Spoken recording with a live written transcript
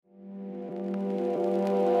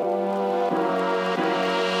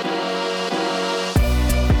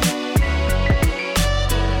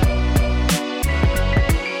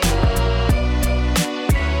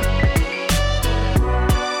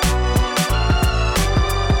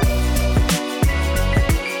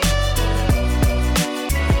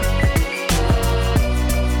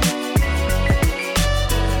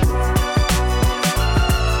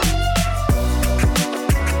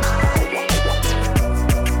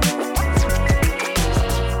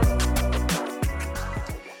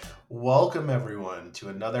Welcome, everyone, to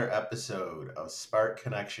another episode of Spark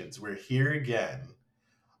Connections. We're here again,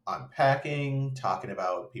 unpacking, talking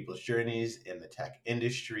about people's journeys in the tech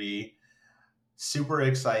industry. Super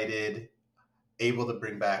excited, able to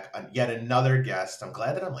bring back yet another guest. I'm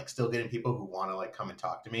glad that I'm still getting people who want to come and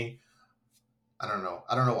talk to me. I don't know.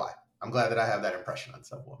 I don't know why. I'm glad that I have that impression on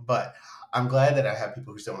someone, but I'm glad that I have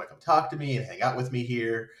people who still want to come talk to me and hang out with me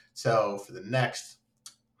here. So for the next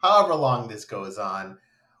however long this goes on,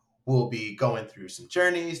 we'll be going through some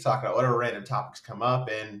journeys, talking about whatever random topics come up,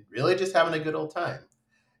 and really just having a good old time.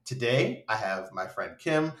 Today, I have my friend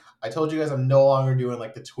Kim. I told you guys I'm no longer doing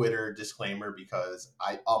the Twitter disclaimer because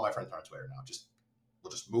all my friends are on Twitter now.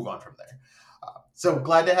 We'll just move on from there. So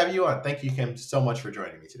glad to have you on. Thank you, Kim, so much for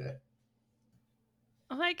joining me today.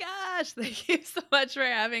 Oh my gosh, thank you so much for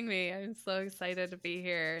having me. I'm so excited to be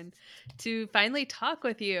here and to finally talk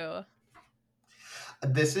with you.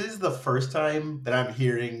 This is the first time that I'm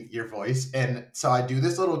hearing your voice, and so I do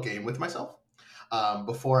this little game with myself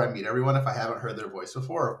before I meet everyone if I haven't heard their voice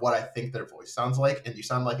before, of what I think their voice sounds like, and you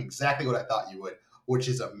sound like exactly what I thought you would, which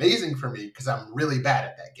is amazing for me because I'm really bad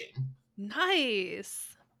at that game. Nice.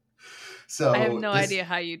 I have So no this, idea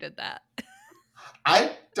how you did that.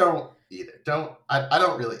 I don't either. I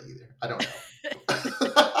don't really either. I don't know.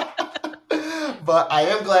 But I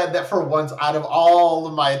am glad that for once, out of all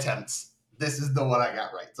of my attempts, this is the one I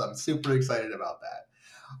got right. So I'm super excited about that.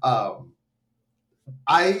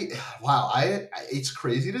 I wow, it's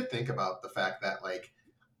crazy to think about the fact that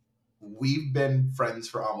we've been friends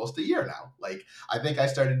for almost a year now. I think I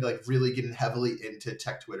started really getting heavily into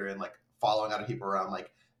tech Twitter and following other people around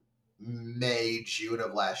May, June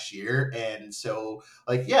of last year. And so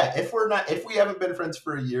yeah, if we haven't been friends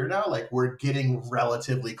for a year now, we're getting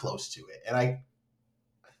relatively close to it. And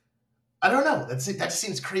I don't know. That just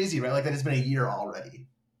seems crazy, right? That it's been a year already.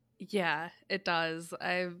 Yeah, it does.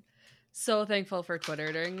 I'm so thankful for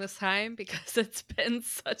Twitter during this time because it's been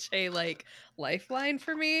such a lifeline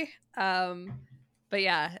for me. But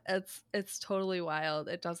yeah, it's totally wild.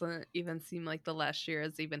 It doesn't even seem like the last year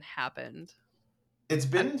has even happened. It's I,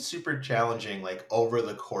 been super challenging over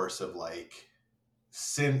the course of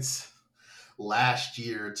since last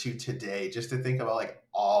year to today, just to think about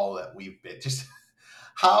all that we've been just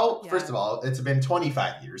how, first yeah, of all, it's been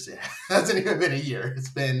 25 years. It hasn't even been a year.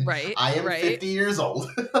 right, I am right, 50 years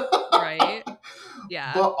old. right.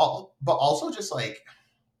 Yeah. But also just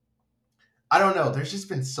I don't know, there's just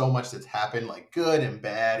been so much that's happened, good and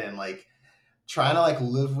bad, and trying to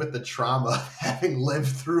live with the trauma of having lived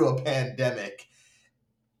through a pandemic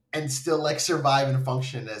and still survive and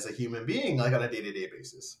function as a human being on a day-to-day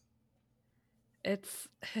basis. It's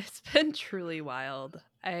been truly wild.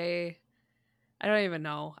 I don't even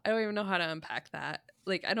know. I don't even know how to unpack that.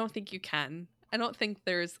 I don't think you can. I don't think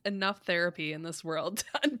there's enough therapy in this world to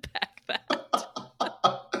unpack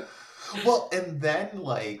that. Well, and then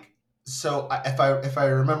so if I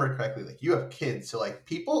remember correctly, you have kids, so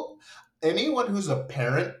people, anyone who's a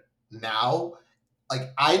parent now,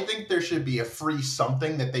 I think there should be a free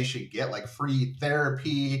something that they should get, free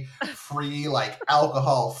therapy, free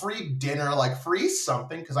alcohol, free dinner, free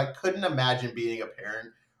something, because I couldn't imagine being a parent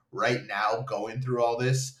right now going through all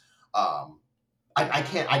this. I Yeah.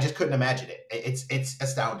 can't. I just couldn't imagine it. It's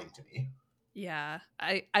astounding to me. Yeah.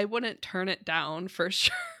 I wouldn't turn it down for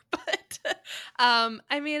sure, but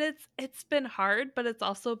I mean it's been hard, but it's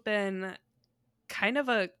also been kind of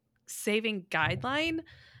a saving guideline.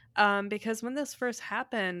 Because when this first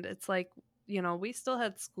happened, it's we still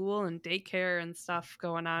had school and daycare and stuff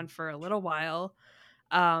going on for a little while.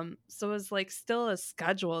 So it was still a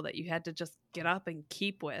schedule that you had to just get up and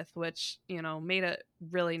keep with, which, made it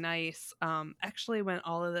really nice. Actually, when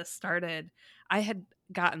all of this started, I had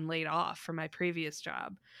gotten laid off from my previous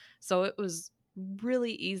job. So it was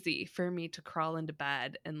really easy for me to crawl into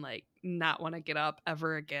bed and not want to get up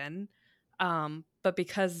ever again. But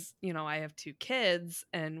because, I have two kids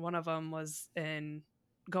and one of them was in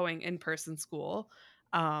going in person school,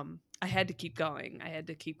 I had to keep going. I had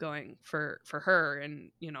to keep going for her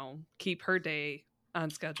and, keep her day on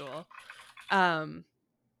schedule. Um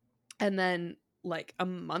and then a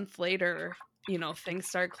month later, things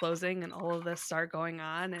start closing and all of this start going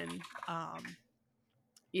on and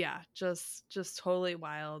yeah, just totally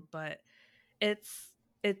wild, but it's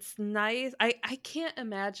it's nice. I can't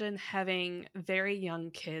imagine having very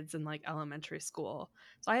young kids in elementary school.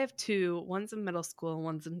 So I have two, one's in middle school and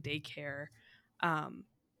one's in daycare. Um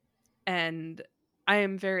and I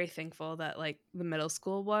am very thankful that the middle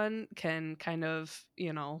school one can kind of,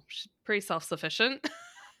 she's pretty self-sufficient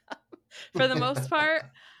for the most part.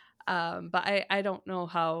 But I don't know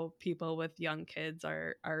how people with young kids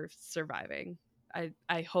are surviving.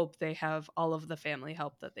 I hope they have all of the family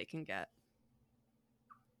help that they can get.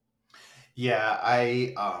 Yeah,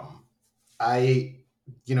 I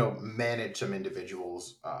manage some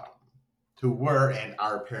individuals who were and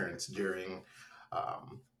are parents during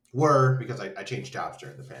um, were because I changed jobs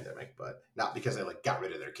during the pandemic, but not because I like got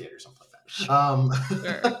rid of their kid or something like that.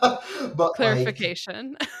 Sure. But like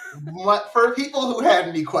Clarification. what for people who had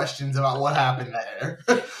any questions about what happened there.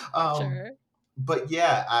 um, Sure. but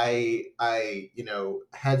yeah, I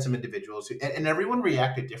had some individuals who and everyone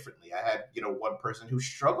reacted differently. I had one person who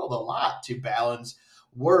struggled a lot to balance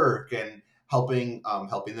work and helping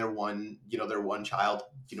their one child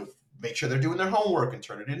make sure they're doing their homework and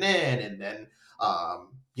turn it in, and then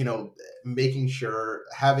um, you know making sure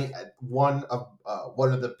having one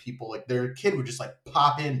of the people, like their kid would just like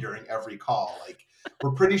pop in during every call. Like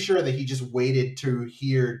we're pretty sure that he just waited to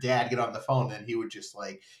hear dad get on the phone and he would just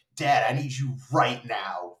like, Dad, I need you right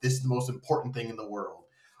now. This is the most important thing in the world.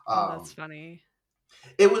 Oh, that's Um, funny.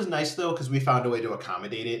 it was nice though because we found a way to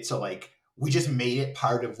accommodate it. So like we just made it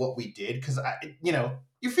part of what we did because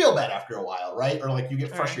you feel bad after a while, right? Or like you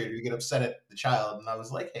get Sure. frustrated, you get upset at the child, and I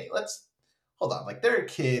was like, hey, let's hold on. Like they're a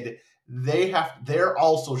kid. They're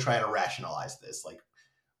also trying to rationalize this. Like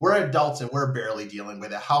we're adults and we're barely dealing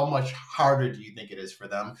with it. How much harder do you think it is for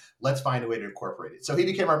them? Let's find a way to incorporate it. So he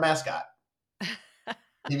became our mascot.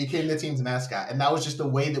 He became the team's mascot, and that was just the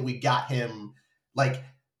way that we got him, like,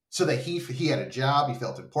 so that he had a job, he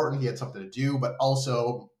felt important, he had something to do, but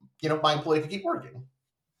also, my employee could keep working.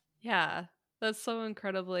 Yeah, that's so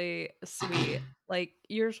incredibly sweet. Like,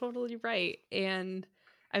 you're totally right. And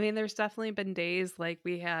I mean, there's definitely been days like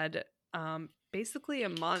we had basically a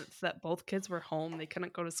month that both kids were home. They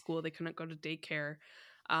couldn't go to school, they couldn't go to daycare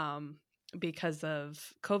um because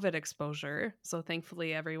of COVID exposure. So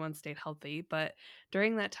thankfully everyone stayed healthy, but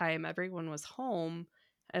during that time everyone was home.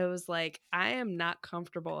 It was like I am not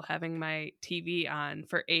comfortable having my TV on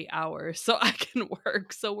for 8 hours so I can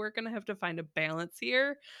work. So we're going to have to find a balance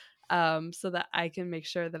here, so that I can make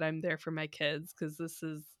sure that I'm there for my kids, because this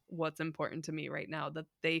is what's important to me right now, that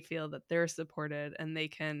they feel that they're supported and they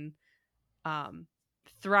can um,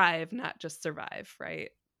 thrive, not just survive,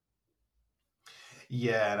 right?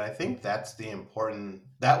 Yeah, and I think that's the important.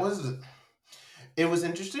 That was it was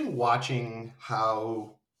interesting watching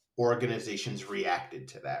how organizations reacted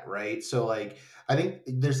to that, right? So like I think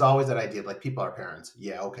there's always that idea of like people are parents.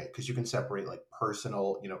 Yeah, okay, because you can separate like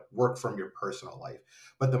personal, work from your personal life.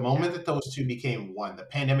 But the Yeah. moment that those two became one, the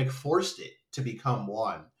pandemic forced it to become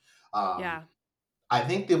one. Um, Yeah. I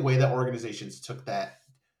think the way that organizations took that,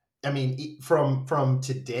 I mean, from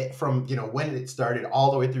today, from when it started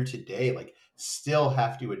all the way through today, like still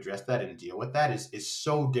have to address that and deal with that is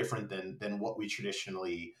so different than what we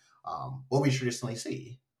traditionally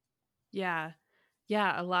see. Yeah.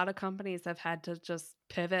 Yeah. A lot of companies have had to just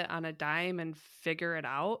pivot on a dime and figure it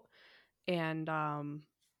out. And,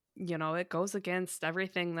 it goes against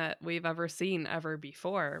everything that we've ever seen ever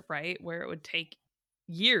before, right? Where it would take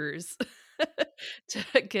years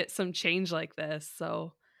to get some change like this.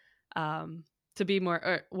 So, um to be more,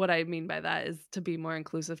 or what I mean by that is to be more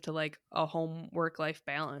inclusive to like a home work life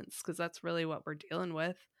balance, because that's really what we're dealing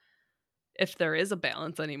with. If there is a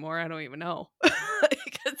balance anymore, I don't even know.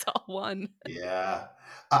 Like, it's all one. Yeah,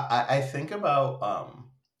 I think about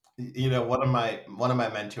one of my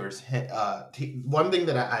mentors. One thing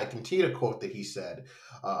that I continue to quote that he said.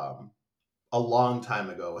 Um, a long time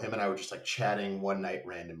ago. Him and I were just like chatting one night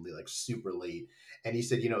randomly, like super late. And he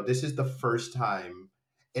said, this is the first time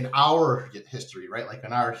in our history, right? Like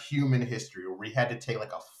in our human history, where we had to take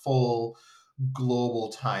like a full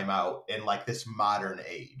global timeout in like this modern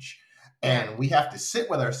age. Yeah. And we have to sit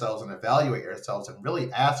with ourselves and evaluate ourselves and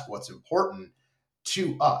really ask what's important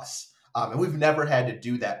to us. And we've never had to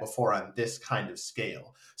do that before on this kind of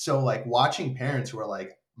scale. So, like, watching parents who are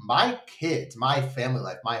like, my kids, my family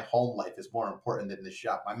life, my home life is more important than this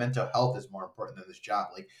job. My mental health is more important than this job.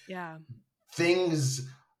 Like, Yeah. things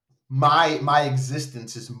my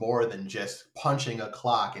existence is more than just punching a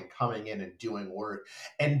clock and coming in and doing work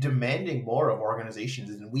and demanding more of organizations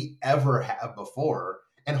than we ever have before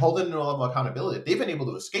and holding them to a level of accountability. They've been able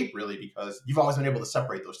to escape really because you've always been able to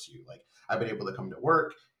separate those two. Like I've been able to come to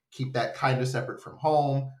work, keep that kind of separate from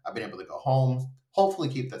home. I've been able to go home, hopefully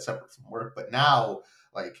keep that separate from work. But now,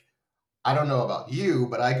 like, I don't know about you,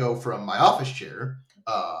 but I go from my office chair.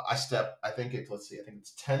 I think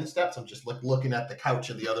it's 10 steps. I'm just like looking at the couch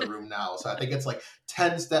in the other room now. So I think it's like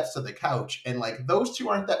 10 steps to the couch. And like those two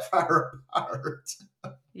aren't that far apart.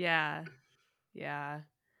 Yeah. Yeah.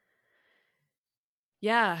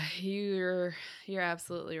 Yeah, you're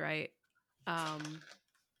absolutely right. Um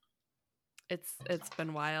It's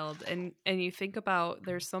been wild. And you think about,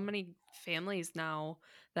 there's so many families now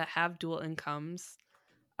that have dual incomes.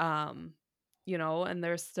 Um, and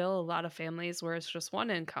there's still a lot of families where it's just one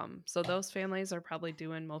income. So those families are probably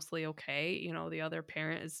doing mostly okay. The other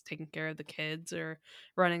parent is taking care of the kids or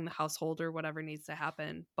running the household or whatever needs to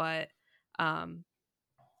happen. But um,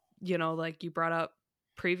 like you brought up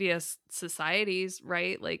previous societies,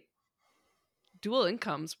 right? Like dual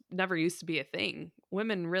incomes never used to be a thing.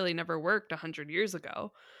 Women really never worked 100 years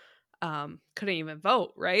ago. Couldn't even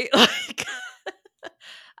vote, right? Like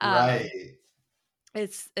um Right.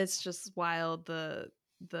 it's just wild, the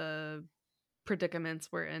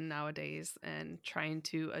predicaments we're in nowadays, and trying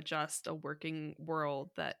to adjust a working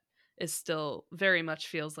world that is still very much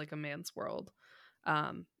feels like a man's world.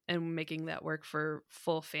 And making that work for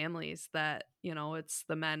full families, that it's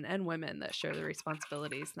the men and women that share the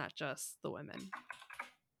responsibilities, not just the women.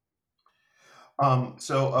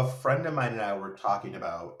 So a friend of mine and I were talking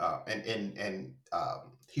about, and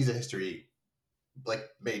he's a history like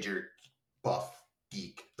major buff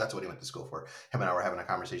geek. That's what he went to school for. Him and I were having a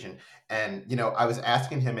conversation, and I was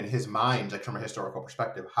asking him in his mind, like from a historical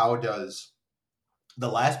perspective, how does the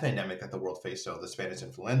last pandemic that the world faced, so the Spanish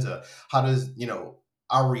influenza, how does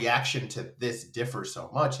our reaction to this differ so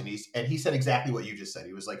much? And he said exactly what you just said.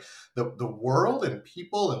 He was like, the world and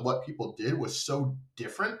people and what people did was so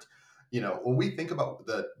different. When we think about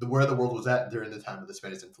the where the world was at during the time of the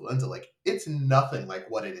Spanish influenza, like it's nothing like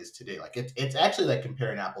what it is today. Like it's actually like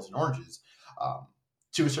comparing apples and oranges, um,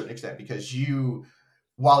 to a certain extent, because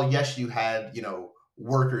while yes, you had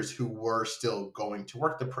workers who were still going to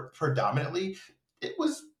work, predominantly it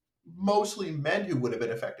was mostly men who would have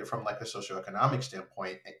been affected from like a socioeconomic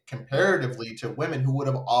standpoint, comparatively to women who would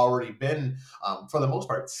have already been, for the most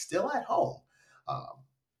part, still at home. Um,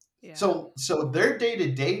 Yeah. so their day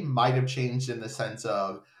to day might have changed in the sense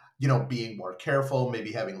of being more careful,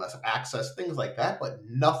 maybe having less access, things like that, but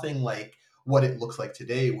nothing like what it looks like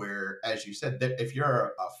today. Where, as you said, that if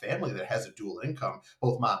you're a family that has a dual income,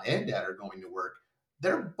 both mom and dad are going to work.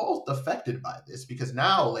 They're both affected by this because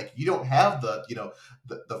now, like, you don't have the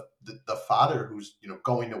father who's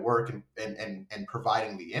going to work and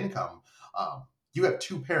providing the income. You have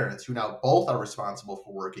two parents who now both are responsible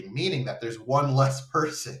for working, meaning that there's one less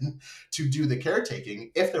person to do the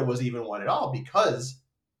caretaking, if there was even one at all, because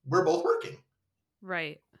we're both working.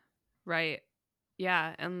 Right. Right.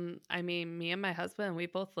 Yeah, and I mean, me and my husband, we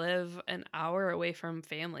both live an hour away from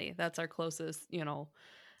family. That's our closest, and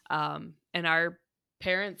our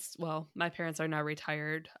parents, well, my parents are now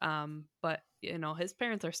retired, but his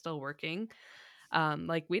parents are still working.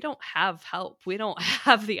 Like we don't have help. We don't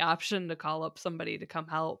have the option to call up somebody to come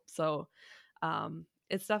help. So,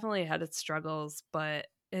 it's definitely had its struggles, but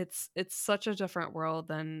it's such a different world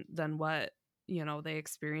than what, they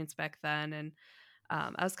experienced back then. And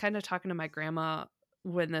I was kind of talking to my grandma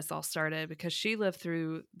when this all started, because she lived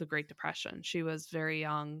through the Great Depression. She was very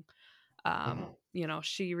young. Mhm.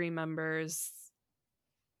 She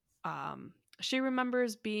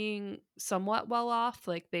remembers, being somewhat well off.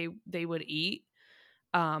 Like they would eat,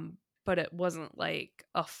 but it wasn't like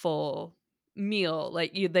a full meal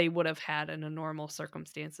like they would have had in a normal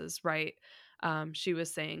circumstances, right? She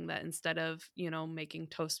was saying that instead of making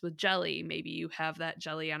toast with jelly, maybe you have that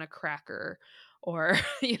jelly on a cracker, or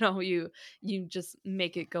you just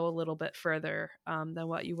make it go a little bit further, than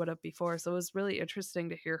what you would have before. So it was really interesting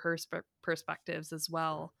to hear her perspectives as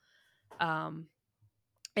well. um,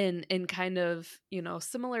 in kind of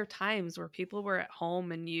similar times where people were at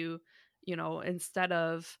home, and instead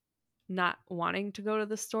of not wanting to go to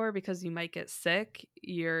the store because you might get sick,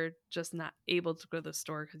 you're just not able to go to the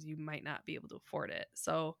store because you might not be able to afford it.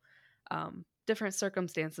 So different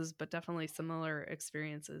circumstances, but definitely similar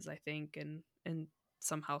experiences, I think, in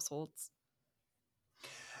some households.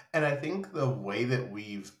 And I think the way that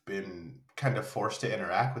we've been kind of forced to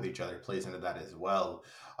interact with each other plays into that as well.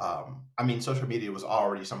 I mean, social media was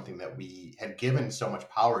already something that we had given so much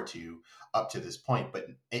power to up to this point, but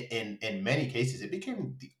in many cases, it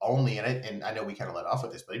became the only, and I know we kind of let off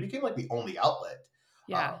with this, but it became like the only outlet,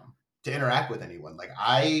 Yeah. um, to interact with anyone. Like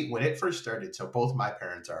when it first started, so both my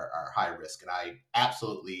parents are high risk, and I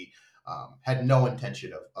absolutely, had no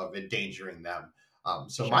intention of endangering them.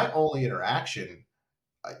 So Sure. my only interaction,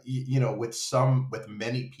 with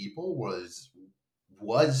many people was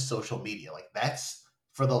social media. Like that's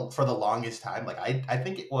for the longest time. Like I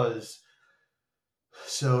think it was,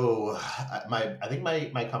 so my I think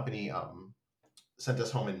my company sent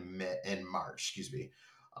us home in March, excuse me.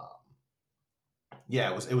 Um, yeah,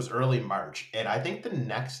 it was early March, and I think the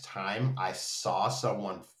next time I saw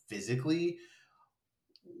someone physically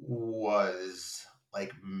was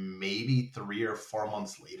like maybe 3 or 4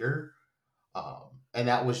 months later. And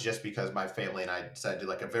that was just because my family and I decided to do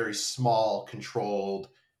like a very small, controlled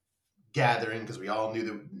gathering because we all knew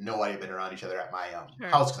that nobody had been around each other at my Sure.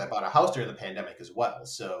 house because I bought a house during the pandemic as well.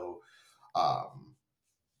 So, um,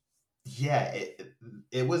 yeah,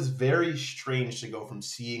 it was very strange to go from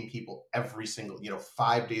seeing people every single,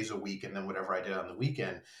 5 days a week and then whatever I did on the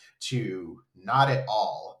weekend to not at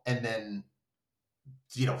all. And then,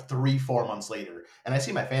 3, 4 months later, and I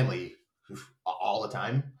see my family all the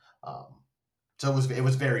time. So it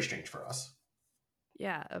was very strange for us.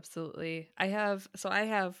 Yeah, absolutely. I have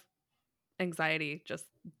anxiety, just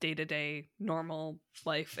day-to-day normal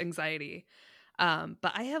life anxiety.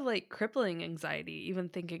 But I have like crippling anxiety even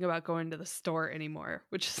thinking about going to the store anymore,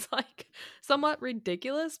 which is like somewhat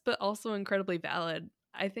ridiculous but also incredibly valid.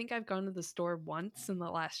 I think I've gone to the store once in the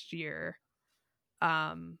last year.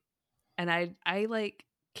 Um and I like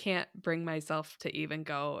can't bring myself to even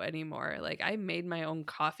go anymore. Like I made my own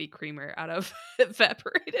coffee creamer out of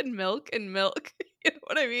evaporated milk and milk. You know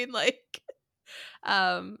what I mean? Like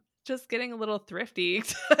um just getting a little thrifty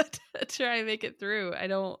to try and make it through. I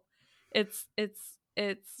don't it's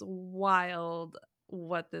wild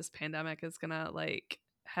what this pandemic is going to like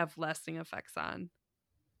have lasting effects on.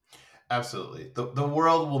 Absolutely. The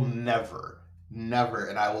world will never, never,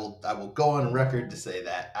 and I will go on record to say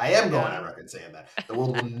that. I am going on Yeah. record saying that. The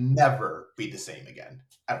world will never be the same again.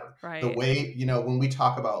 Ever. The Right. way, when we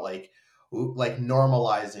talk about like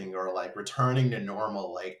normalizing or like returning to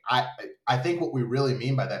normal, like I think what we really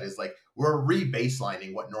mean by that is like we're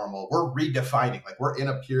rebaselining what normal, we're redefining, like we're in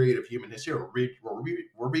a period of human history where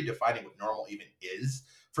we're redefining what normal even is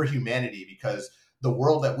for humanity because the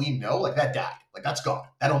world that we know, like that died. Like that's gone.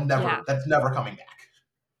 Yeah. That's never coming back.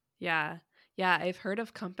 Yeah. Yeah, I've heard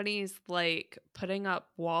of companies like putting up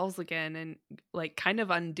walls again and like kind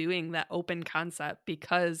of undoing that open concept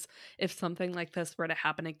because if something like this were to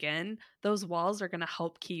happen again, those walls are going to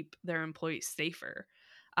help keep their employees safer.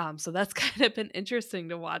 So that's kind of been interesting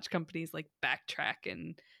to watch companies like backtrack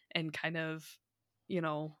and kind of,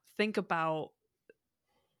 think about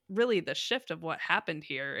really the shift of what happened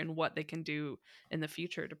here and what they can do in the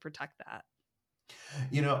future to protect that.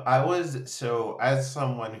 I was so as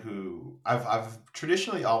someone who I've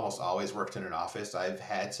traditionally almost always worked in an office. I've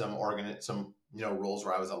had some roles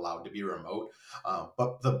where I was allowed to be remote,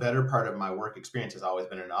 but the better part of my work experience has always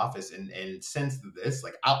been in an office. And since this,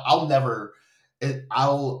 like I'll never,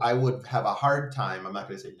 I would have a hard time. I'm not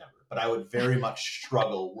going to say never, but I would very much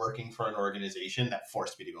struggle working for an organization that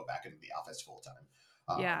forced me to go back into the office full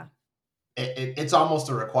time. Yeah. It's almost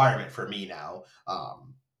a requirement for me now.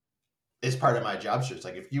 Is part of my job. So it's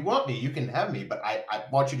like, if you want me, you can have me, but I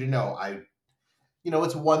want you to know,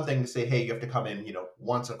 it's one thing to say, hey, you have to come in,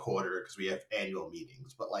 once a quarter because we have annual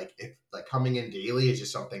meetings. But like, if like coming in daily is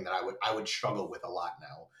just something that I would struggle with a lot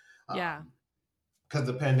now. Yeah. Because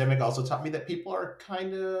the pandemic also taught me that people are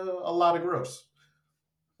kind of a lot of gross.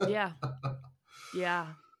 Yeah. Yeah.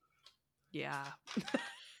 Yeah.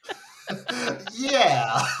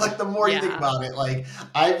 Yeah, like the more you think Yeah. about it, like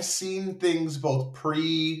I've seen things both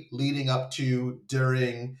leading up to,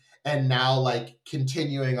 during, and now like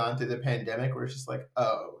continuing on through the pandemic where it's just like,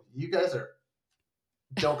 oh, you guys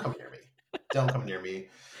don't come near me. Don't come near me.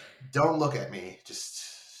 Don't look at me.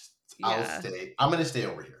 Just Yeah. I'm gonna stay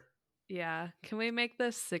over here. Yeah. Can we make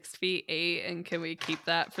this 6 feet 8 and can we keep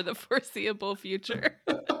that for the foreseeable future?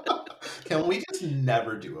 Can we just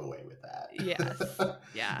never do away with Yes. that?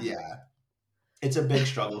 Yeah. Yeah, it's a big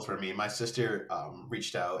struggle for me. My sister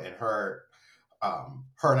reached out, and her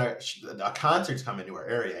and a concert's coming to our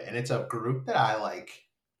area, and it's a group that I like.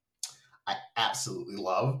 I absolutely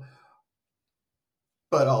love,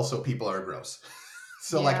 but also people are gross.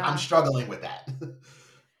 So like I'm Yeah. struggling with that.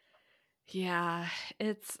 Yeah.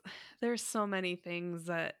 It's there's so many things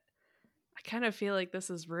that I kind of feel like this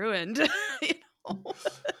is ruined. you know?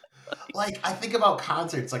 Like I think about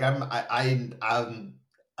concerts. Like I'm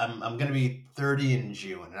gonna be 30 in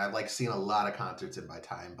June, and I've like seen a lot of concerts in my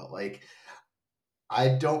time, but like I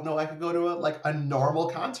don't know I could go to a normal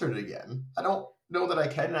concert again. I don't know that I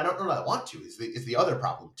can, and I don't know that I want to. Is the other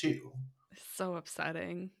problem too? It's so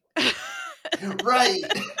upsetting. Right,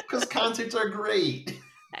 because concerts are great.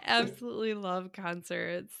 I absolutely love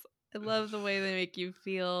concerts. I love the way they make you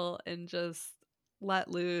feel and just let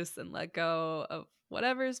loose and let go of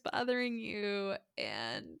whatever's bothering you.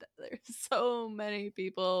 And there's so many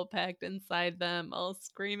people packed inside them, all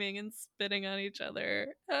screaming and spitting on each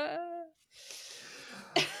other.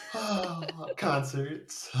 Oh,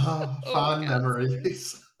 concerts, Oh, fond concerts.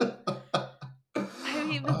 memories. I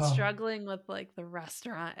even Oh, struggling with like the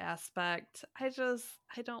restaurant aspect. I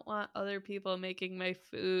don't want other people making my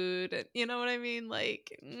food. And, you know what I mean?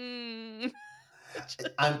 Like, just,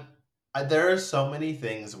 I'm there are so many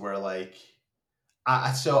things where like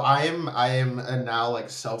so I am a now like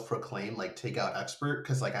self-proclaimed like takeout expert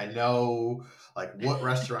because like I know like what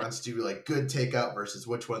restaurants do like good takeout versus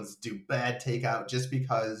which ones do bad takeout just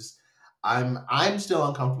because I'm still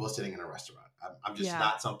uncomfortable sitting in a restaurant. I'm just yeah,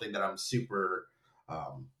 not something that I'm super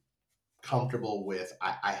um, comfortable with.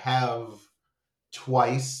 I have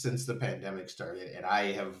twice since the pandemic started, and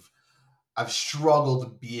I've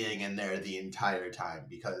struggled being in there the entire time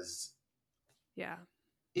because yeah,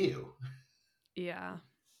 ew. yeah.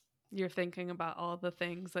 You're thinking about all the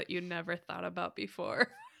things that you never thought about before.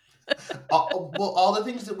 Well, all the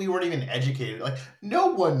things that we weren't even educated, like no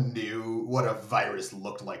one knew what a virus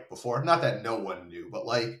looked like before. Not that no one knew, but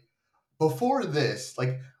like before this,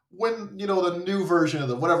 like when the new version of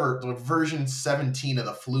the version 17 of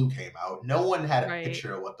the flu came out, no one had a Right.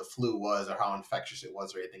 picture of what the flu was or how infectious it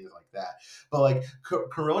was or anything like that. But like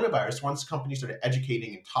coronavirus, once companies started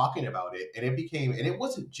educating and talking about it, and it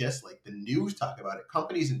wasn't just like the news talking about it.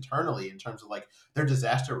 Companies internally, in terms of like their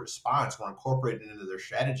disaster response, were incorporated into their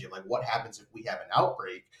strategy of like what happens if we have an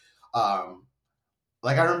outbreak. Um,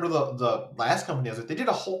 like I remember the last company I was with, they did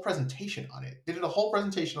a whole presentation on it. They did a whole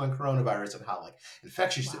presentation on coronavirus and how like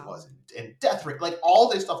infectious it Wow. was and death rate, like all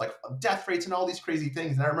this stuff, like death rates and all these crazy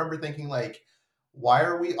things. And I remember thinking like, why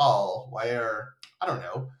are I don't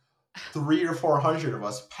know, 300 or 400 of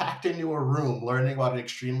us packed into a room learning about an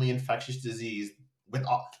extremely infectious disease with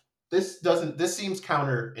all this seems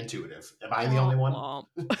counterintuitive. Am I the only Womp one? womp.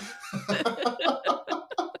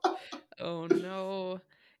 Oh no.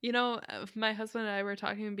 My husband and I were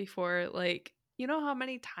talking before, like, you know how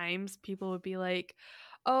many times people would be like,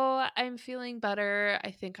 "Oh, I'm feeling better.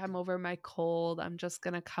 I think I'm over my cold. I'm just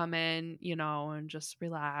gonna come in, and just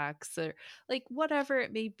relax," or like whatever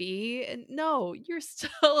it may be. And no, you're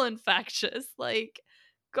still infectious. Like,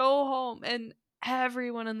 go home. And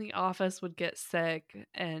everyone in the office would get sick.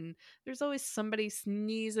 And there's always somebody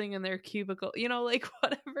sneezing in their cubicle, like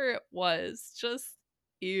whatever it was. Just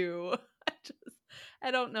ew. I just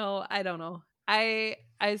I don't know. I don't know. I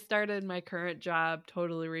started my current job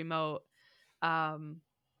totally remote. Um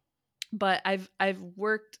but I've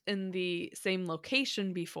worked in the same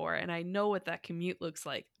location before and I know what that commute looks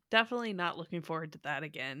like. Definitely not looking forward to that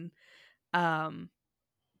again. Um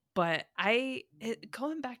but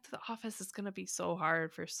going back to the office is going to be so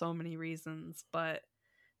hard for so many reasons, but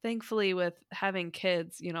thankfully with having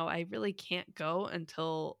kids, I really can't go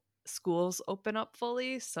until schools open up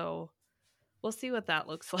fully, so we'll see what that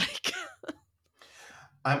looks like.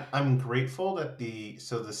 I'm grateful that the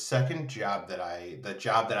second job the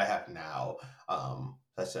job that I have now,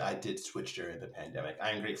 I did switch during the pandemic.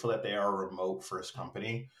 I am grateful that they are a remote first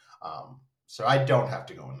company, so I don't have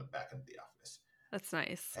to go in the back of the office, That's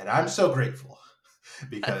nice. and I'm so grateful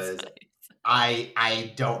That's because nice.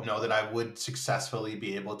 I don't know that I would successfully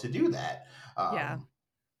be able to do that. Yeah.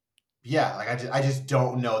 Yeah, like I just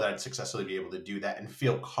don't know that I'd successfully be able to do that and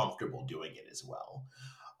feel comfortable doing it as well.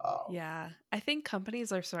 Um, Yeah. I think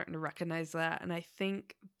companies are starting to recognize that. And I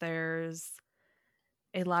think there's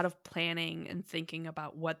a lot of planning and thinking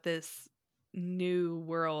about what this new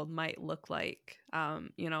world might look like.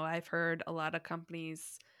 I've heard a lot of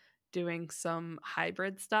companies doing some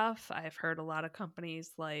hybrid stuff. I've heard a lot of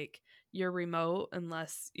companies like you're remote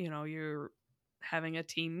unless, you're having a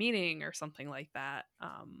team meeting or something like that.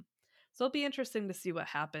 So it'll be interesting to see what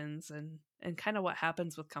happens and kind of what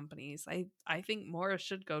happens with companies. I think more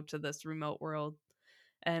should go to this remote world.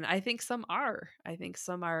 And I think some are. I think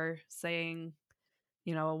some are saying,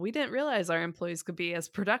 we didn't realize our employees could be as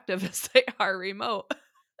productive as they are remote.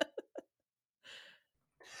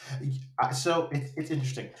 so it's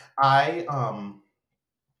interesting. I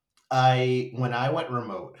when I went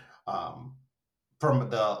remote, um, from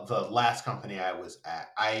the last company I was at,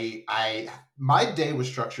 I my day was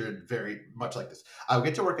structured very much like this. I would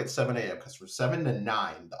get to work at 7 a.m. because from 7 to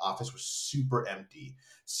 9 the office was super empty,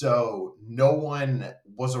 so no one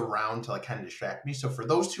was around to like kind of distract me. So for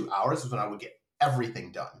those 2 hours is when I would get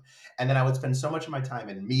everything done, and then I would spend so much of my time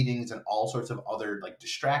in meetings and all sorts of other like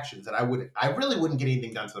distractions that I really wouldn't get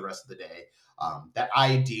anything done for the rest of the day, that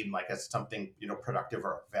I deem like as something productive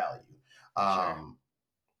or of value. Sure. Um,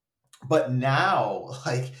 but now,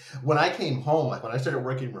 like when I came home, like when I started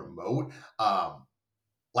working remote,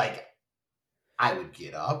 like I would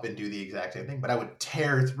get up and do the exact same thing, but I would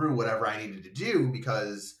tear through whatever I needed to do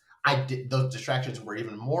because I did those distractions were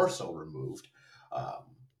even more so removed. Um,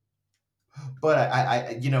 but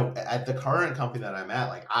at the current company that I'm at,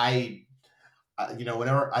 like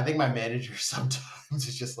whenever I think my manager sometimes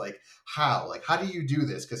is just like, how do you do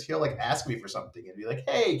this? Because he'll like ask me for something and be like,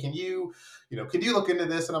 hey, can you look into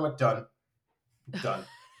this? And I'm like, done. It's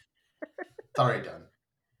already done.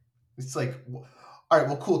 It's like, all right,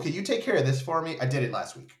 well, cool. Can you take care of this for me? I did it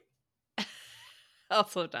last week.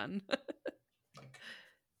 Also done. Like,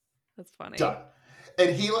 That's funny. done.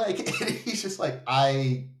 And he's just like,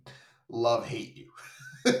 I hate you.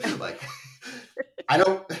 Like, I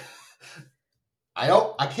don't,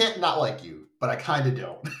 I can't not like you, but I kind of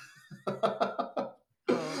don't.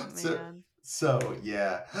 Oh so, man. so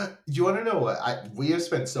yeah. Do you want to know what we have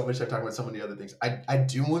spent so much time talking about so many other things. I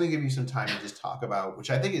do want to give you some time to just talk about, which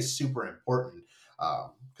I think is super important.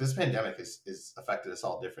 Because this pandemic is affected us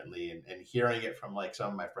all differently, and hearing it from like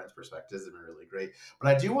some of my friends' perspectives has been really great.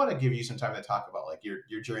 But I do want to give you some time to talk about like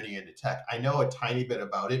your journey into tech. I know a tiny bit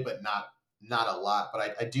about it, but not a lot.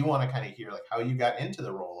 But I do want to kind of hear like how you got into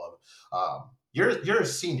the role of you're a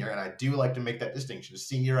senior, and I do like to make that distinction,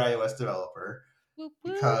 senior iOS developer, Whoop,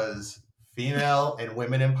 whoop. because female and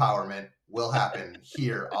women empowerment will happen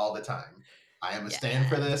here all the time. I am a stand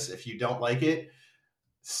for Yeah. this. If you don't like it,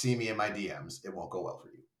 see me in my DMs. It won't go well for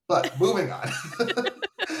you. But moving on.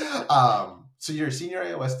 So you're a senior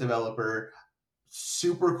iOS developer.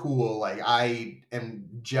 Super cool. Like, I am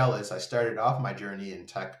jealous. I started off my journey in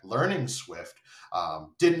tech learning Swift.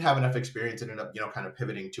 Didn't have enough experience, ended up, kind of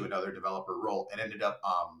pivoting to another developer role, and ended up,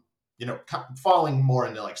 falling more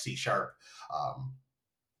into like C Sharp,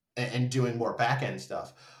 and doing more back end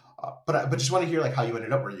stuff. But just want to hear like how you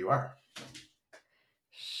ended up where you are.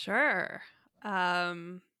 Sure.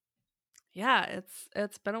 Um yeah,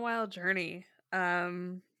 it's been a wild journey.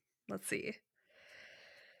 Let's see.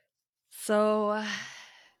 So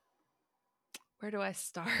where do I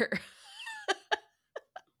start?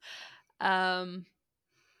 um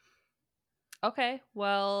okay,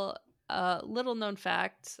 well, little known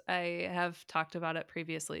fact, I have talked about it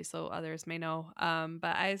previously so others may know.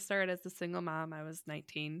 But I started as a single mom. I was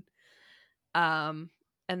 19. Um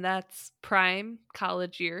and that's prime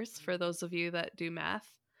college years for those of you that do math.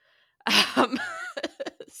 Um,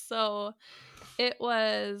 so it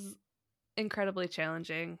was incredibly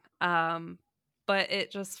challenging. But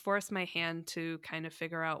it just forced my hand to kind of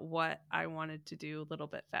figure out what I wanted to do a little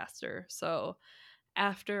bit faster. So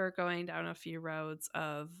after going down a few roads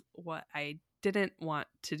of what I didn't want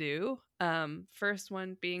to do, first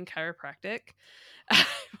one being chiropractic, I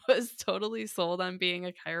was totally sold on being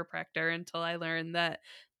a chiropractor until I learned that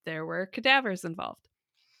there were cadavers involved.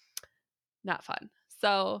 Not fun.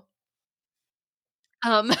 So,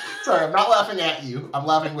 um, Sorry, I'm not laughing at you. I'm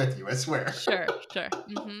laughing with you, I swear. sure, sure.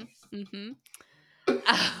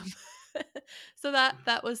 Um, so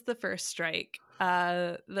that was the first strike.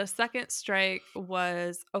 The second strike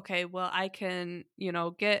was, okay, well, I can,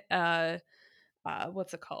 get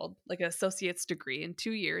what's it called, like an associate's degree in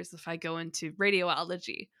 2 years if I go into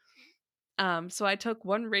radiology. So I took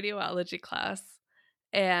one radiology class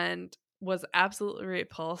and was absolutely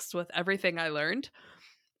repulsed with everything I learned.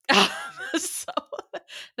 So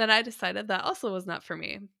then I decided that also was not for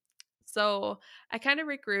me. So I kind of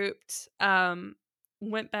regrouped,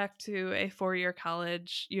 went back to a 4-year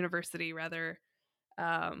university rather,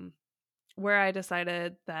 um, where I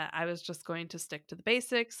decided that I was just going to stick to the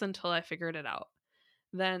basics until I figured it out.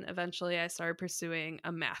 Then eventually I started pursuing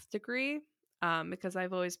a math degree, because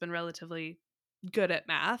I've always been relatively good at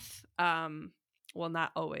math. Well,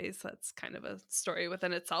 not always. That's kind of a story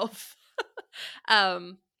within itself.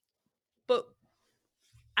 um, but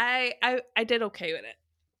I did okay with it.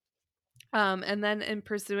 And then in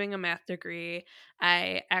pursuing a math degree,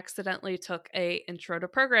 I accidentally took a intro to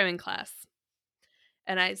programming class.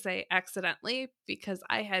 And I say accidentally because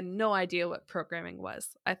I had no idea what programming was.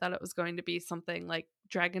 I thought it was going to be something like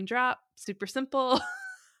drag and drop, super simple,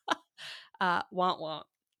 want want.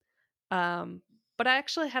 But I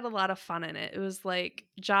actually had a lot of fun in it. It was like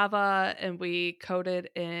Java, and we coded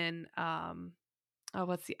in oh,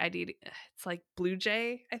 what's the ID? It's like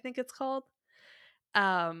BlueJ, I think it's called.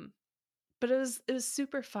 Um, but it was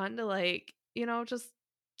super fun to like, just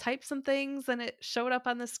type some things and it showed up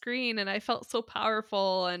on the screen and I felt so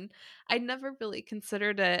powerful, and I never really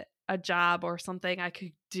considered it a job or something I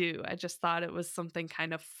could do. I just thought it was something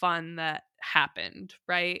kind of fun that happened,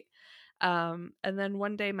 right? And then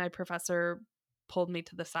one day my professor pulled me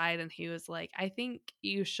to the side and he was like, "I think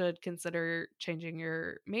you should consider changing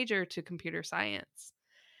your major to computer science."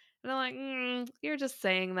 And I'm like, "You're just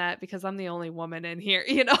saying that because I'm the only woman in here,"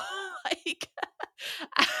 like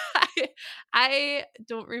I, I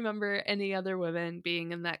don't remember any other women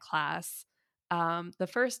being in that class. The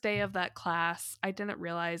first day of that class, I didn't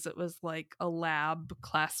realize it was like a lab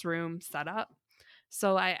classroom setup.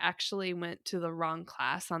 So I actually went to the wrong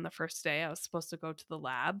class on the first day. I was supposed to go to the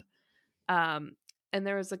lab. Um, and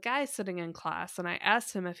there was a guy sitting in class, and I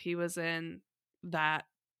asked him if he was in that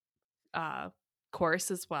uh, course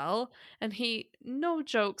as well. And he, no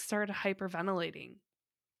joke, started hyperventilating.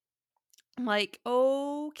 I'm like,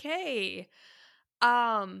 okay.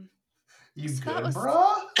 Um, You so that good, was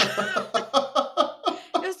bro?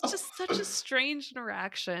 it was just such a strange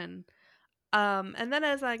interaction. And then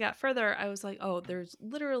as I got further, I was like, oh, there's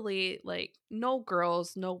literally like no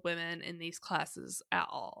girls, no women in these classes at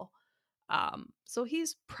all. So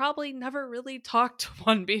he's probably never really talked to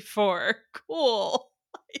one before. Cool.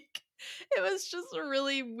 Like it was just a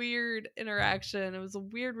really weird interaction. It was a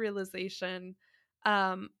weird realization.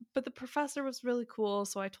 But the professor was really cool,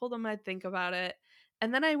 so I told him I'd think about it.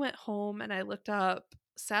 And then I went home and I looked up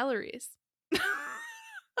salaries.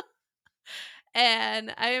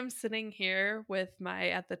 And I am sitting here with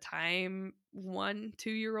my, at the time, 1, 2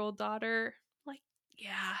 year old daughter. Like,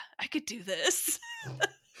 yeah, I could do this.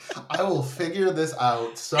 I will figure this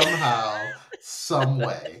out somehow, some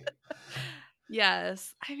way.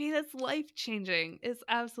 Yes. I mean, it's life changing. It's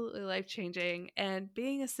absolutely life changing. And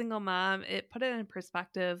being a single mom, it put it in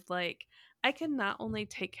perspective. Like, I can not only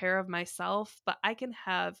take care of myself, but I can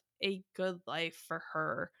have a good life for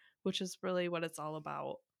her, which is really what it's all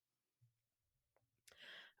about.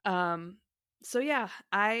 Um, so yeah,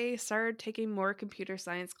 I started taking more computer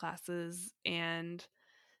science classes, and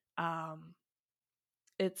um,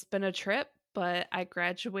 it's been a trip, but I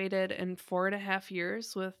graduated in 4.5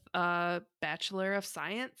 years with a Bachelor of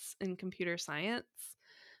Science in Computer Science.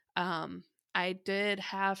 Um, I did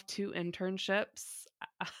have 2 internships.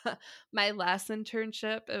 My last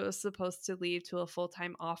internship, it was supposed to lead to a full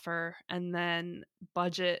time offer, and then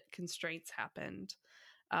budget constraints happened,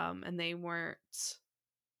 and they weren't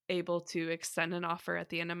able to extend an offer at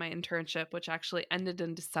the end of my internship, which actually ended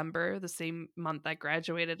in December, the same month I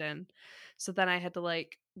graduated in. So then I had to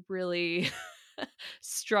like really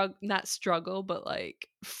not struggle, but like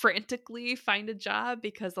frantically find a job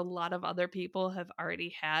because a lot of other people have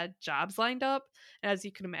already had jobs lined up. And as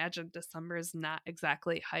you can imagine, December is not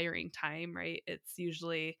exactly hiring time, right? It's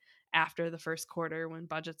usually after the first quarter when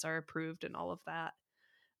budgets are approved and all of that.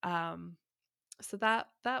 Um, so that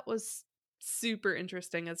was super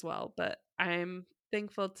interesting as well, but I'm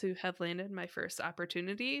thankful to have landed my first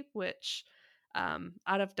opportunity, which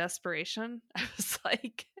out of desperation I was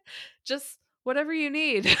like, just whatever you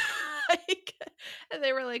need. Like, and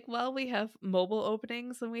they were like, well, we have mobile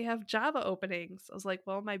openings and we have Java openings. I was like,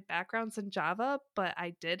 well, my background's in Java, but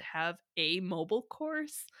I did have a mobile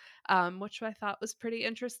course, which I thought was pretty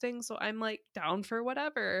interesting, so I'm like down for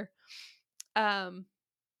whatever. um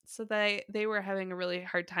so they were having a really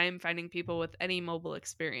hard time finding people with any mobile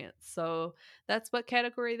experience. So that's what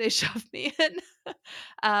category they shoved me in.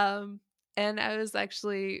 um, and I was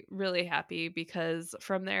actually really happy because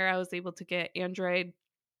from there I was able to get Android,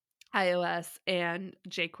 iOS, and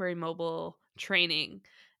jQuery mobile training.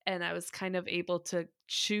 And I was kind of able to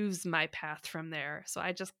choose my path from there. So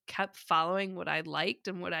I just kept following what I liked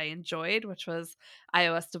and what I enjoyed, which was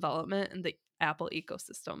iOS development and the Apple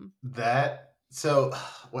ecosystem. That so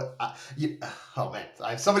what? Oh man,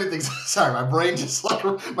 I have so many things. Sorry, my brain just like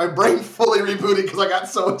my brain fully rebooted because I got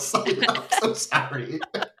so excited. I'm so sorry.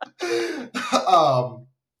 um,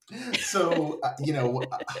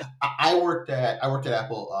 I worked at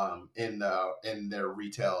Apple in their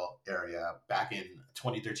retail area back in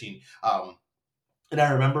 2013. And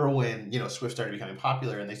I remember when Swift started becoming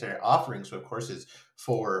popular and they started offering Swift courses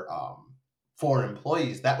for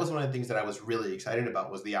employees. That was one of the things that I was really excited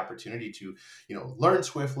about, was the opportunity to learn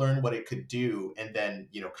Swift, learn what it could do, and then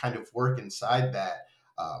kind of work inside that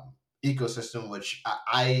ecosystem. Which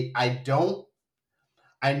I don't.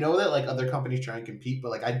 I know that like other companies try and compete,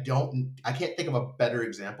 but like I can't think of a better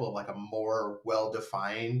example of like a more well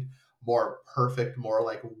defined, more perfect, more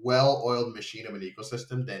like well oiled machine of an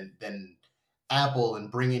ecosystem than Apple,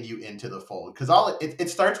 and bringing you into the fold. Because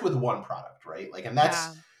it starts with one product, right? Like, and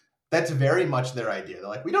Yeah. that's very much their idea. They're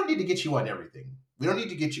like, we don't need to get you on everything. We don't need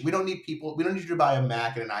to get you. We don't need people. We don't need you to buy a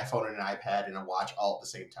Mac and an iPhone and an iPad and a watch all at the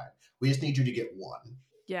same time. We just need you to get one,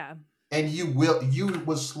 Yeah. and you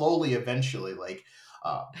will slowly eventually like.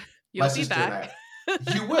 Uh, my You'll be sister and back.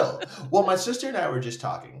 I, you will. Well, my sister and I were just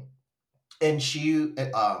talking, and she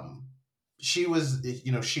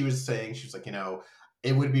was saying, she was like,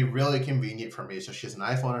 it would be really convenient for me. So she has an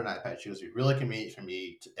iPhone and an iPad. She was really convenient for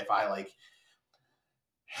me if I like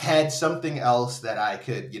had something else that I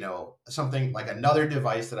could, something like another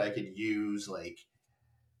device that I could use, like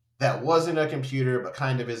that wasn't a computer but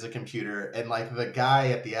kind of is a computer. And like the guy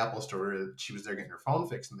at the Apple store, she was there getting her phone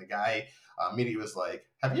fixed, and the guy Minnie was like,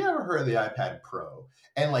 "Have you ever heard of the iPad Pro?"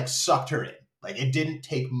 And like sucked her in. Like it didn't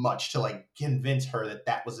take much to like convince her that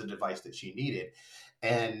that was a device that she needed.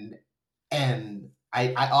 And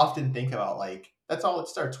I often think about like that's all it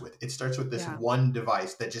starts with. It starts with this Yeah. one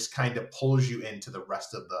device that just kind of pulls you into the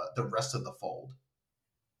rest of the fold.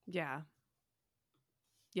 Yeah.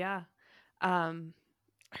 Yeah. Um,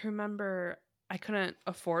 I remember I couldn't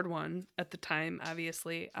afford one at the time,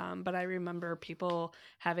 obviously. But I remember people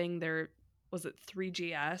having their, was it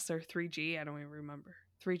 3GS or 3G? I don't even remember.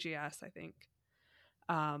 3GS, I think.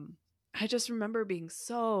 Um, I just remember being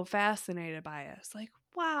so fascinated by it. It's like,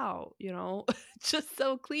 wow, just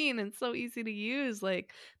so clean and so easy to use.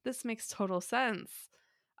 Like, this makes total sense.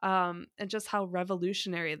 And just how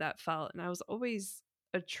revolutionary that felt. And I was always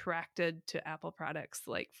attracted to Apple products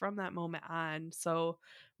like from that moment on. So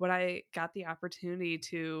when I got the opportunity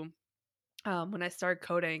to, when I started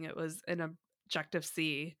coding, it was in Objective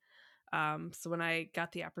C. So when I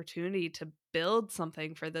got the opportunity to build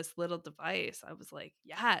something for this little device, I was like,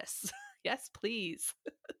 yes, yes, please.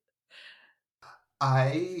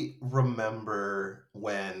 I remember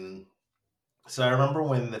when I remember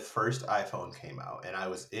when the first iPhone came out and I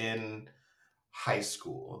was in high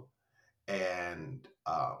school and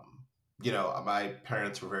my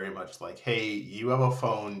parents were very much like, "Hey, you have a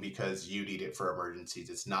phone because you need it for emergencies.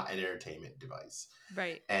 It's not an entertainment device."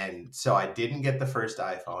 Right. And so I didn't get the first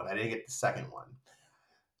iPhone. I didn't get the second one.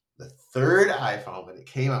 The third iPhone, when it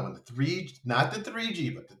came out, when the three, not the 3G,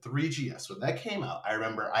 but the 3GS, when that came out, I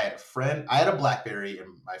remember I had a BlackBerry,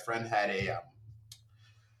 and my friend had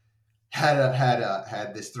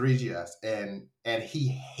had this 3GS, and he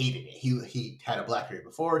hated it. He had a BlackBerry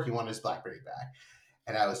before. He wanted his BlackBerry back,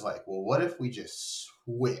 and I was like, well, what if we just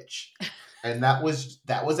switch? And that was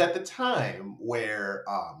at the time where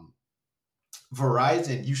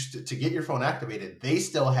Verizon used to get your phone activated. They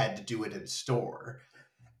still had to do it in store,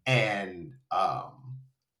 and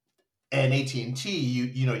AT&T,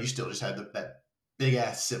 you still just had that big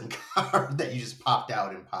ass SIM card that you just popped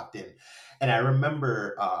out and popped in. And I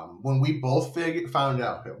remember when we both found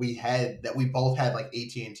out that we both had like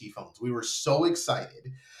AT&T phones, we were so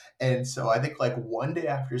excited. And so I think like one day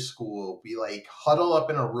after school, we like huddle up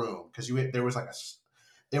in a room because there was like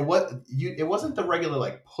it wasn't the regular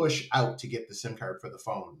like push out to get the SIM card for the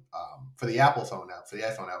phone, for the Apple phone out, for the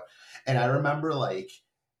iPhone out. And I remember like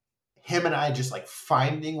him and I just like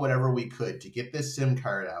finding whatever we could to get this SIM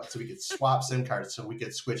card out so we could swap SIM cards so we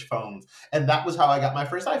could switch phones. And that was how I got my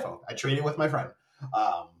first iPhone. I traded with my friend.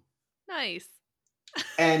 Um, Nice.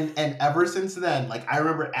 and ever since then, like I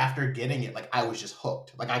remember after getting it, like I was just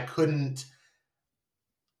hooked. Like I couldn't.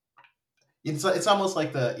 It's almost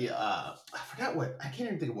like I forgot what I can't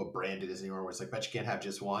even think of what brand it is anymore. Where it's like, but you can't have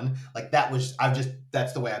just one. Like that's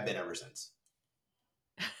the way I've been ever since.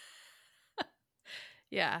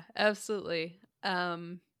 Yeah, absolutely.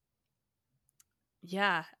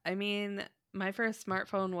 Yeah, I mean, my first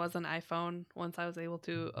smartphone was an iPhone once I was able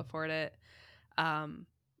to afford it. Um,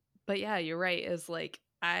 but yeah, you're right. Is like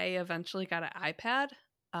I eventually got an iPad.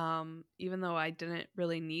 Even though I didn't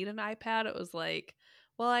really need an iPad, it was like,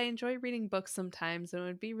 well, I enjoy reading books sometimes, and it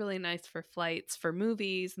would be really nice for flights, for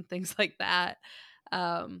movies, and things like that.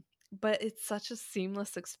 Um, but it's such a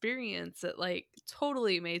seamless experience. It like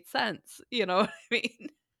totally made sense. You know what I mean?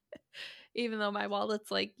 Even though my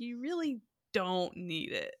wallet's like, you really don't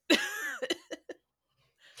need it.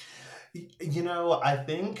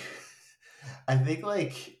 I think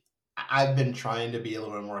like I've been trying to be a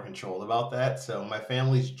little bit more controlled about that. So my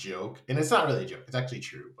family's joke, and it's not really a joke, it's actually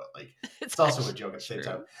true, but like It's it's also a actually joke at the same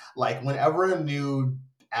time. true. Like whenever a new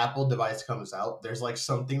Apple device comes out, there's like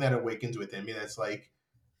something that awakens within me that's like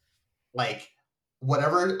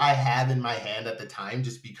whatever I have in my hand at the time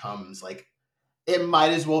just becomes like it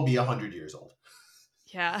might as well be 100 years old.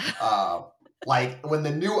 Yeah. Uh, like when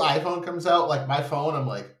the new iPhone comes out, like my phone, I'm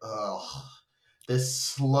like, oh, this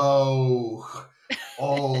slow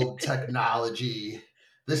old technology.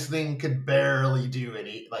 This thing could barely do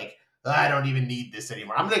any. Like I don't even need this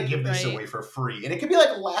anymore. I'm gonna give this Right. away for free, and it could be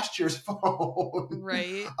like last year's phone.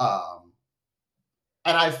 Right.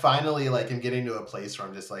 And I finally like am getting to a place where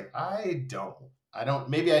I'm just like,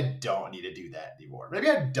 maybe I don't need to do that anymore. Maybe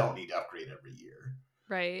I don't need to upgrade every year.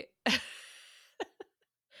 Right.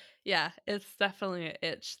 Yeah, it's definitely an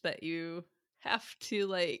itch that you have to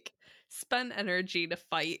like spend energy to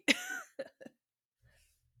fight.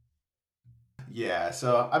 Yeah,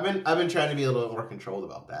 so I've been trying to be a little more controlled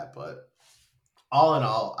about that, but all in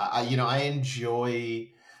all,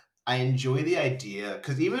 I I enjoy the idea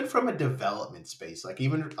because even from a development space, like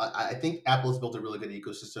even I think Apple's built a really good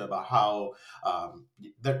ecosystem about how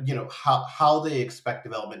how they expect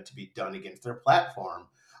development to be done against their platform,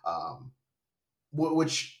 um,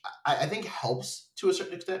 which I think helps to a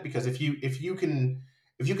certain extent because if you can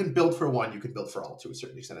build for one, you can build for all to a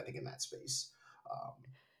certain extent. I think in that space. Um,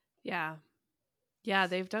 Yeah. Yeah,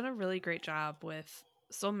 they've done a really great job with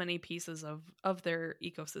so many pieces of their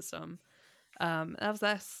ecosystem. Blah,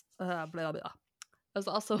 blah. That was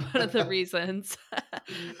also one of the reasons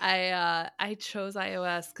I chose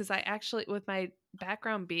iOS because I actually, with my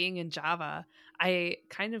background being in Java, I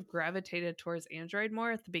kind of gravitated towards Android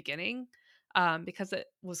more at the beginning, because it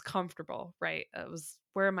was comfortable, right? It was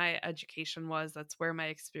where my education was. That's where my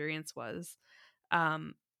experience was.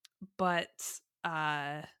 Um, but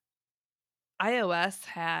uh, iOS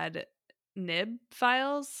had nib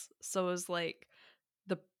files, so it was like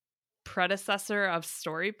the predecessor of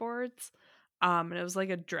storyboards. And it was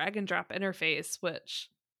like a drag and drop interface, which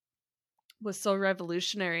was so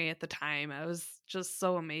revolutionary at the time. I was just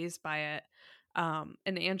so amazed by it. And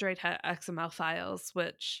Android had XML files,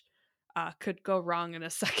 which could go wrong in a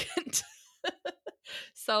second.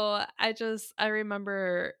 So I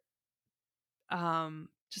remember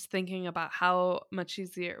just thinking about how much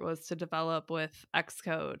easier it was to develop with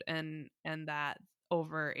Xcode and that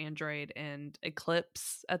over Android, and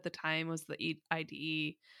Eclipse at the time was the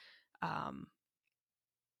IDE, um,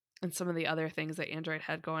 and some of the other things that Android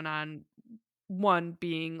had going on. One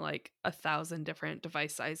being like 1,000 different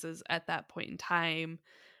device sizes at that point in time,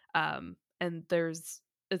 and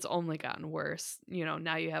it's only gotten worse.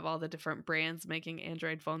 Now you have all the different brands making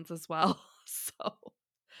Android phones as well. So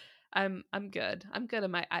I'm good. I'm good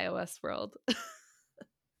in my iOS world.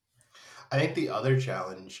 I think the other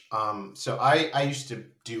challenge. So I used to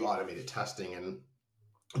do automated testing, and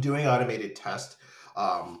doing automated test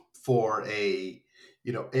for a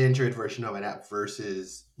Android version of an app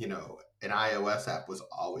versus an iOS app was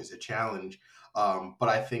always a challenge. But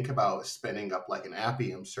I think about spinning up like an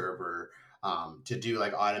Appium server to do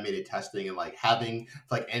like automated testing and like having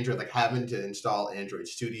like Android, like having to install Android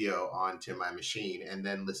Studio onto my machine and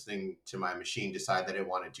then listening to my machine decide that it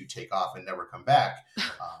wanted to take off and never come back.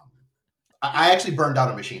 Um, I actually burned down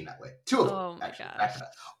a machine that way. Two of them, Oh my actually, back to gosh.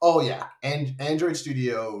 back. Oh yeah, and Android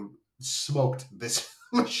Studio smoked this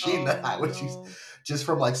machine that Oh I was using, no. just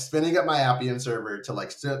from like spinning up my Appium server to like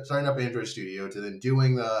starting up Android Studio to then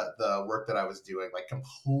doing the work that I was doing, like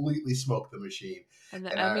completely smoked the machine. And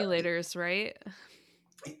the And emulators, right?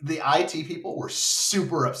 the IT people were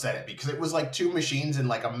super upset at me because it was like two machines in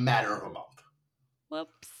like a matter of a month.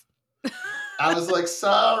 Whoops. I was like,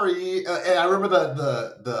 sorry. And I remember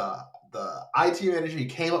the IT manager, he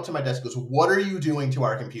came up to my desk and goes, "What are you doing to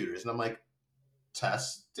our computers?" And I'm like,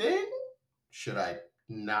 "Testing? Should I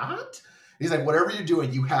not?" He's like, "Whatever you're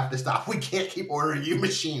doing, you have to stop. We can't keep ordering you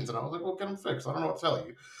machines." And I was like, "Well, get them fixed. I don't know what to tell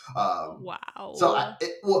you." Wow.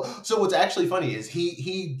 So what's actually funny is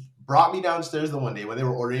he brought me downstairs the one day when they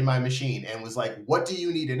were ordering my machine and was like, "What do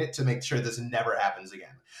you need in it to make sure this never happens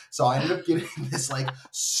again?" So I ended up getting this like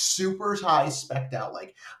super high spec'd out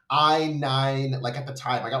like i9. Like at the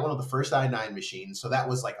time, I got one of the first i9 machines, so that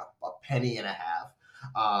was like a penny and a half.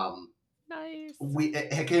 Um, Nice.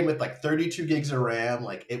 it came with like 32 gigs of RAM.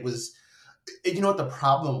 Like it was, you know what the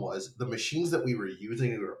problem was? The machines that we were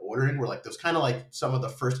using, we were ordering, were like those kind of like some of the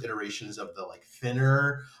first iterations of the like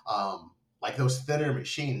thinner, like those thinner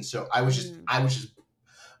machines. So Mm. I was just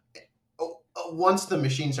once the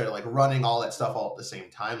machine started like running all that stuff all at the same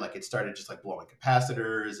time, like it started just like blowing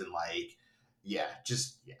capacitors and like, yeah.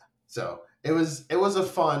 So it was a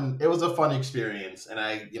fun experience, and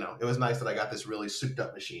it was nice that I got this really souped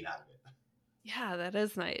up machine out of it. Yeah, that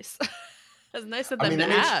is nice. That's nice of I them mean, to it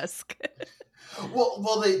made ask.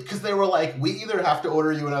 they because they were like, we either have to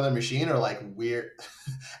order you another machine or like we're.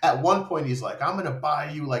 At one point, he's like, I'm gonna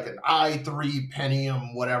buy you like an i3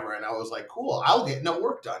 Pentium, whatever, and I was like, cool, I'll get no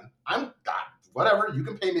work done. I'm not whatever. You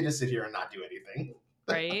can pay me to sit here and not do anything.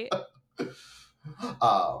 Right?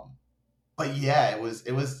 um, but yeah, it was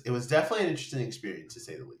definitely an interesting experience to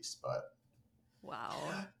say the least. But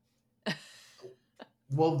Wow.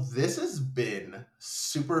 well, this has been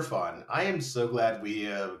super fun. I am so glad we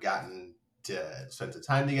have gotten to spend the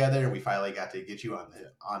time together, and we finally got to get you on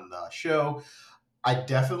the show. I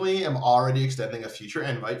definitely am already extending a future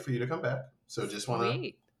invite for you to come back. So just want to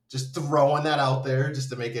Sweet. just throwing that out there just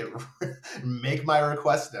to make it make my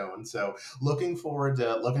request known. So looking forward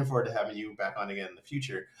to having you back on again in the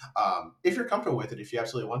future. If you're comfortable with it, if you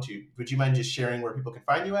absolutely want to, would you mind just sharing where people can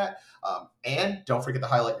find you at? And don't forget to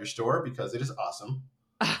highlight your store because it is awesome.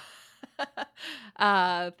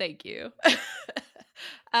 Thank you.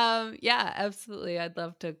 Yeah, absolutely. I'd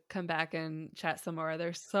love to come back and chat some more.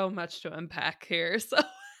 There's so much to unpack here. So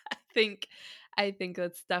I think I think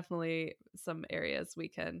that's definitely some areas we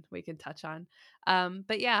can touch on.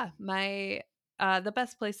 But yeah, my the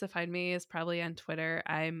best place to find me is probably on Twitter.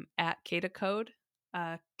 I'm at Kaydacode,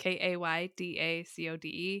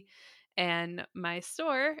 KAYDACODE. And my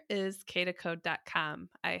store is kaydacode.com.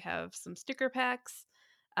 I have some sticker packs,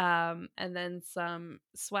 and then some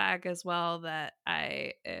swag as well that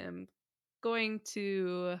I am going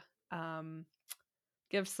to um,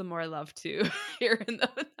 give some more love to here in the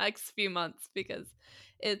next few months because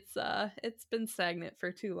it's been stagnant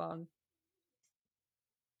for too long.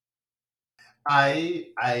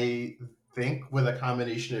 I think with a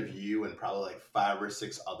combination of you and probably like 5 or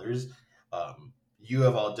 6 others, you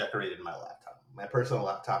have all decorated my laptop. My personal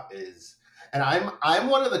laptop is, and I'm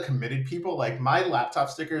one of the committed people. Like my laptop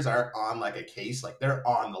stickers aren't on like a case, like they're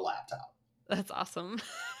on the laptop. That's awesome.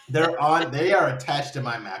 They're on. They are attached to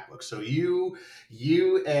my MacBook. So you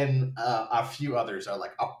and a few others are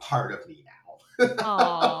like a part of me now.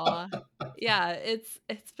 Aw. Yeah, it's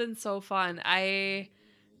been so fun. I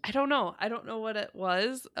don't know. I don't know what it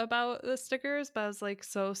was about the stickers, but I was like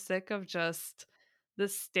so sick of just the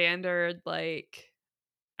standard like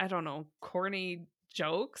I don't know, corny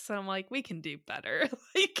jokes. And I'm like, we can do better.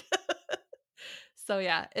 Like so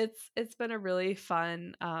yeah, it's been a really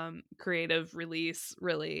fun creative release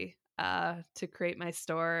really to create my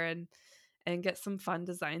store and get some fun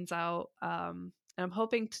designs out. And I'm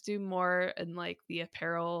hoping to do more in like the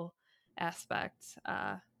apparel aspect.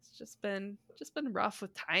 It's just been rough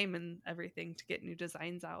with time and everything to get new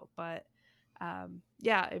designs out, but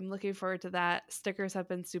yeah, I'm looking forward to that. Stickers have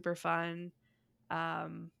been super fun.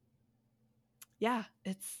 Um, yeah,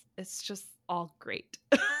 it's just all great.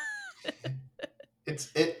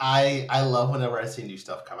 I love whenever I see new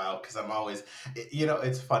stuff come out because I'm always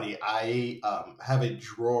it's funny. I have a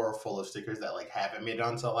drawer full of stickers that like haven't made it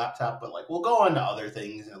onto a laptop, but like we'll go on to other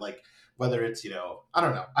things and like whether it's I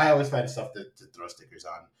don't know. I always find stuff to throw stickers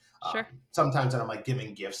on. Sure. Sometimes when I'm like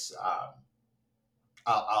giving gifts,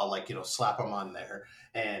 I'll like slap them on there,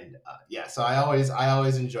 and yeah. So I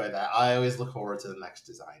always enjoy that. I always look forward to the next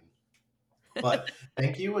design. But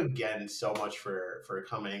thank you again so much for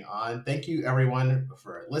coming on. Thank you everyone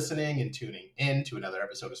for listening and tuning in to another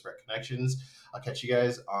episode of Spread Connections. I'll catch you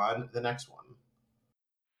guys on the next one.